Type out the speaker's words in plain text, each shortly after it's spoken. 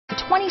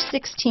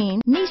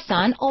2016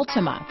 Nissan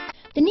Altima.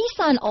 The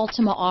Nissan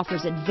Altima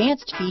offers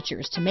advanced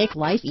features to make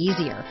life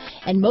easier,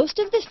 and most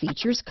of the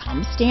features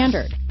come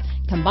standard.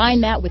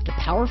 Combine that with the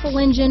powerful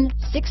engine,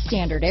 6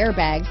 standard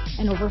airbags,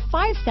 and over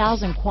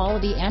 5,000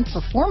 quality and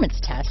performance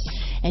tests,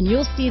 and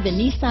you'll see the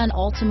Nissan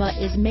Altima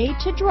is made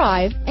to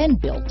drive and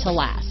built to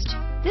last.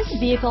 This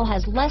vehicle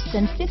has less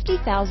than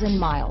 50,000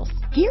 miles.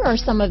 Here are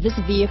some of this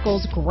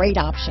vehicle's great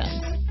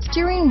options: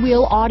 steering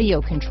wheel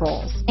audio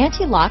controls,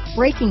 anti-lock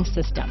braking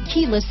system,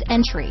 keyless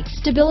entry,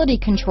 stability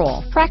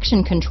control,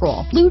 traction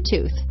control,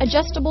 Bluetooth,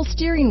 adjustable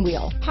steering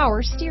wheel,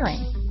 power steering,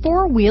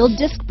 4-wheel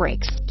disc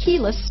brakes,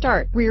 keyless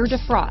start, rear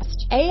defrost,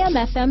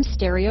 AM/FM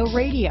stereo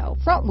radio,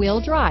 front-wheel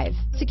drive,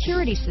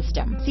 security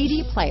system,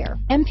 CD player,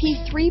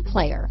 MP3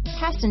 player,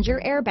 passenger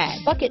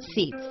airbag, bucket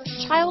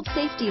seats, child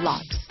safety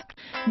locks.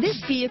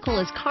 This vehicle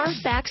is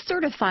Carfax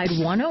certified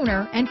one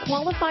owner and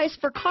qualifies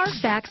for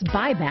Carfax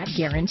buyback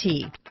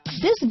guarantee.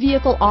 This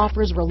vehicle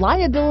offers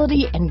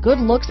reliability and good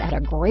looks at a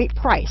great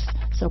price.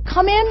 So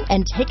come in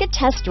and take a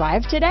test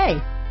drive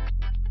today.